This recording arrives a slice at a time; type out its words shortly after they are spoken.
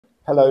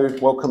Hello,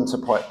 welcome to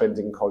Pipe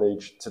Bending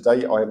College.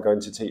 Today I am going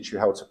to teach you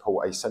how to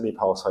pull a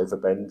semi-passover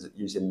bend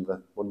using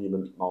the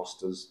Monument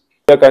Masters.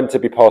 We are going to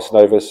be passing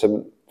over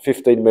some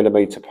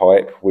 15mm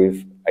pipe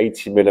with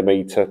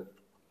 80mm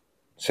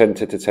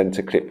centre to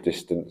centre clip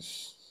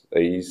distance,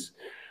 these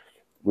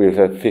with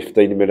a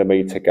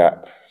 15mm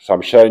gap. So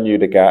I'm showing you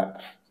the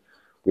gap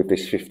with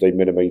this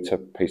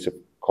 15mm piece of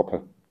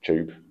copper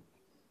tube.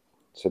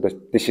 So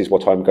this is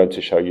what I'm going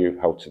to show you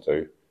how to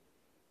do.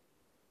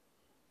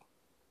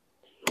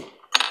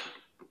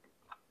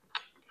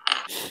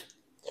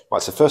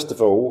 Right, so first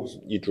of all,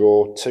 you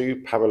draw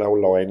two parallel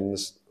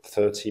lines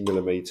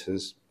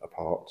 30mm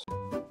apart.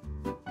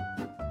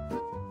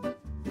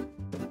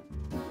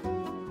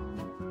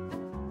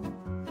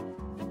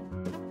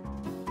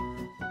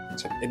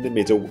 So in the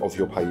middle of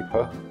your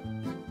paper,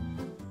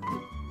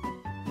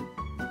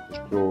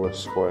 just draw a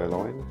square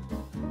line.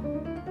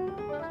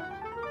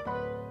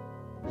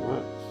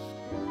 Right.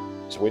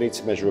 So we need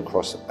to measure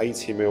across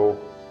 80mm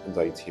and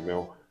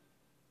 80mm.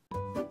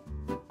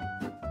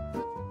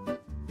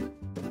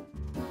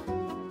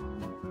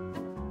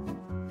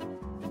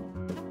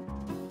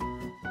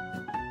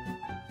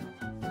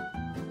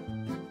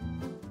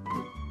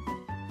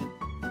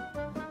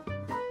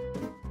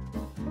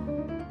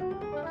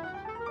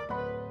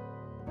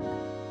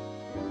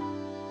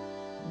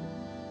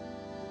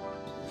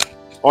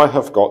 I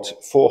have got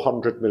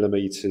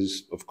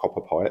 400mm of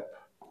copper pipe.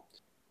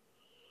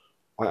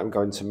 I am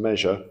going to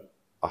measure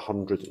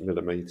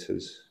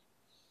 100mm.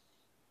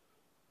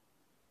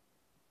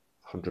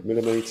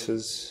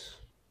 100mm.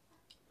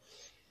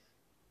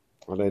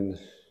 And then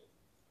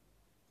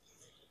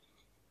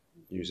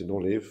use an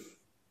olive,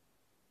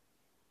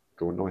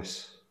 draw a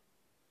nice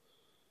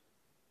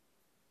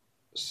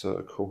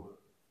circle.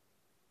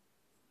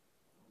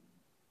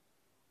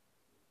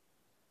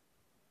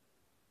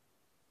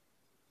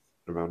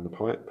 Around the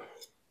pipe,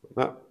 like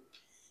that.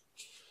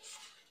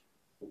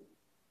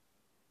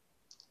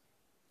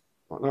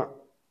 Like that.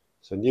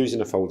 So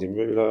using a folding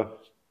ruler,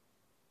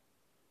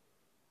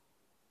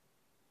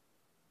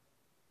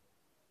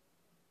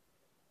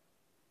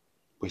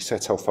 we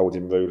set our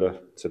folding ruler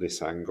to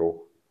this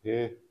angle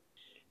here.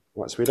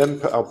 Right, so we then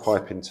put our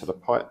pipe into the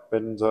pipe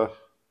bender,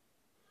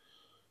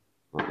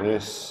 like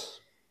this.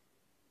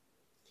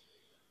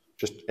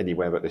 Just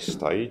anywhere at this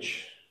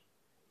stage.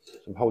 So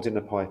I'm holding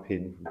the pipe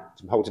in.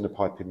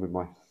 With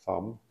my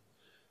thumb.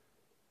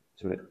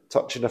 So we're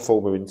touching the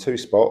former in two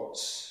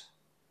spots,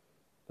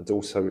 and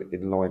also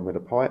in line with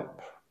the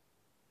pipe,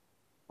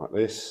 like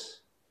this.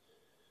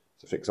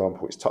 So for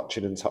example, it's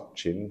touching and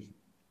touching,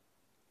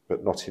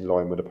 but not in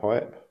line with the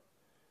pipe.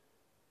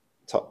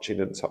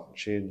 Touching and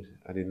touching,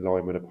 and in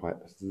line with the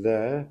pipe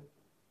there.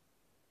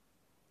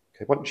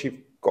 Okay, once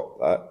you've got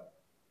that,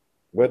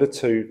 where the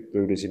two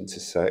rulers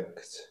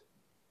intersect,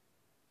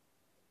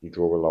 you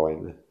draw a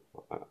line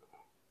like that.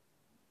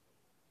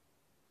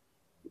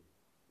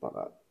 Like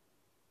that.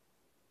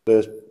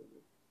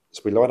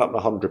 So we line up the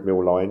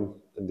 100mm line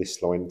and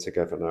this line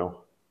together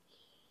now.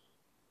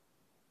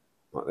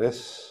 Like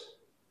this.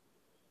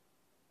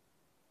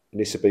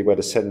 And this would be where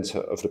the centre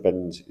of the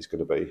bend is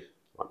going to be,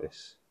 like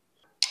this.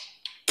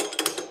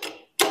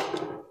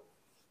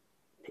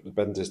 Put the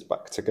benders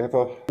back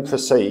together.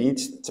 Proceed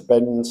to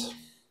bend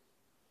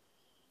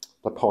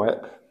the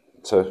pipe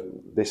to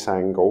this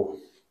angle,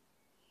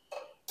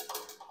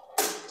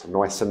 so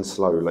nice and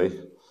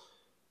slowly.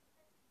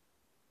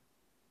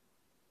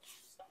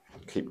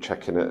 Keep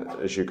checking it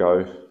as you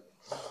go.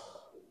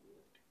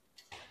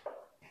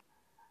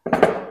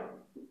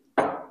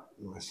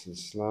 Nice and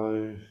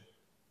slow.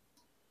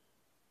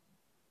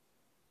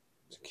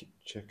 Just keep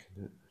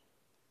checking it.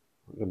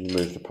 Then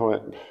move the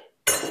pipe.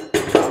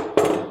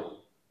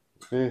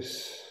 Like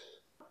this.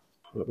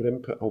 We then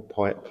put our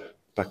pipe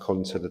back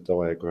onto the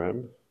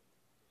diagram.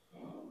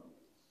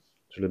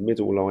 So the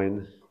middle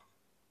line.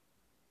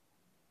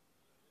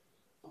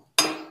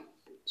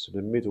 So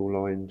the middle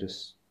line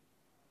just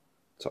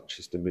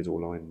touches the middle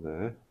line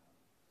there.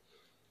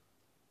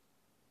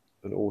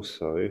 And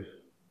also, okay,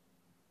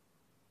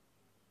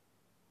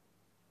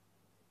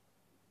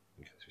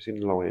 so it's in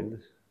line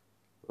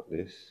like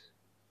this.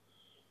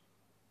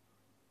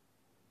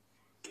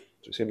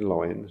 So it's in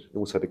line, and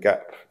also the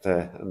gap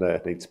there and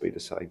there need to be the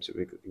same. So,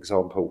 for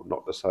example,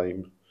 not the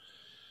same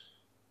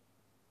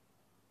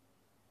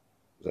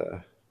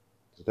there.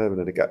 So there and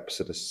then the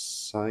gaps are the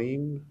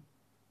same.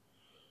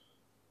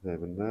 There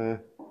and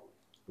there.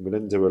 And we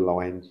then do a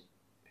line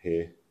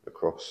here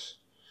across.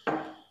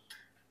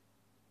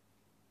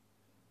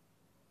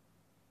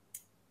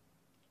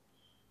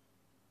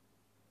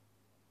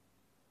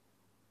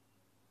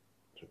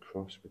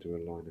 Across, we do a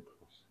line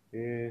across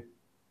here.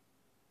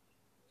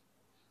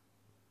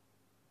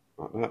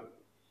 Like that.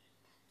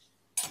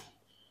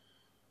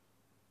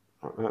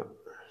 Like that.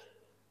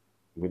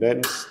 We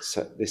then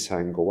set this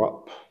angle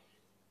up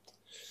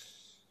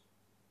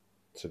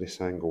to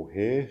this angle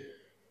here,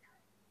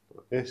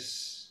 like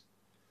this.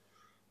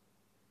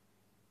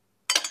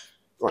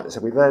 Right,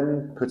 so we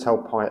then put our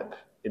pipe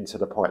into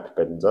the pipe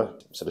bender.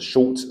 So the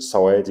short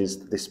side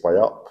is this way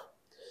up,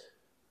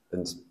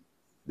 and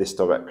this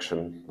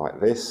direction like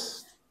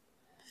this.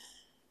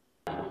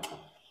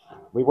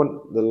 We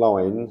want the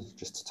line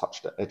just to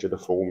touch the edge of the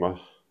former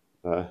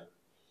there.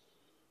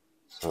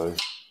 So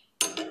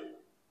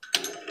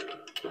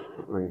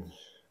we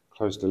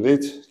close the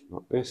lid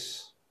like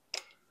this.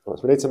 Right,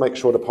 so we need to make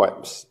sure the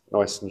pipe's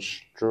nice and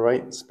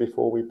straight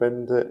before we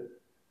bend it.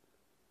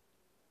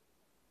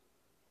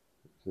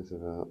 Just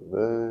about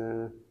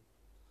there.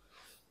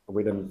 And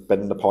we then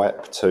bend the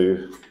pipe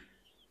to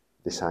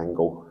this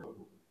angle.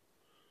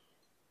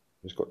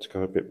 It's got to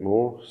go a bit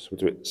more, so we'll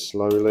do it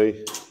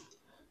slowly.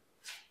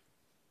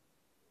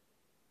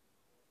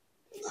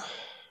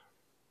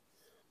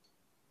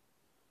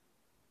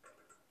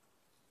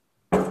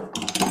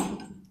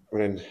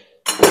 And then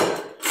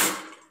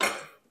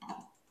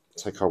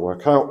take our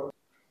work out.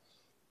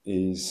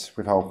 Is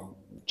with our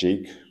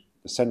jig,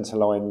 the centre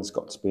line's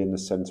got to be in the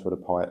centre of the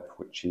pipe,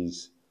 which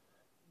is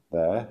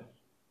there.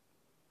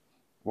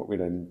 What we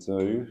then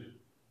do,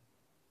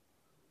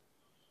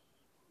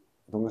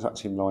 as long as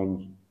that's in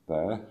line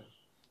there,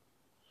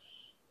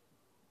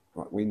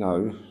 right, we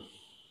know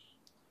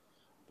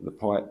that the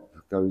pipe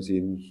goes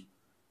in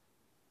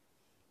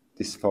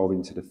this far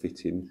into the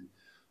fitting,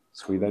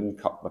 so we then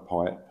cut the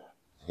pipe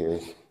here,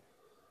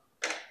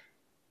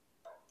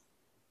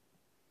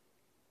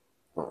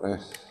 like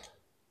this.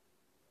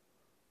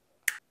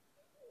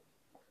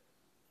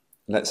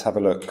 Let's have a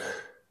look.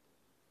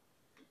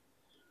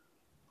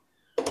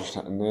 Just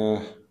that in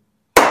there,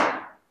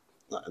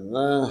 that in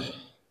there.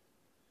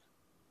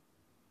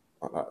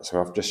 Like that.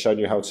 So I've just shown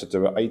you how to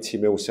do an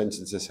 80mm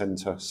centre to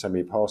centre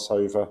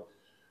semi-Passover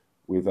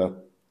with a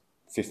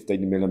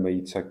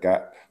 15mm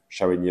gap,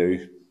 showing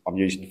you, I'm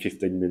using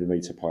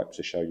 15mm pipe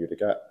to show you the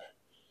gap.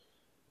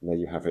 And there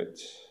you have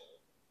it.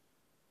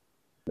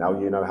 Now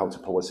you know how to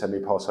pull a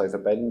semi-Passover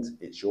bend,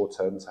 it's your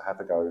turn to have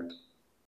a go.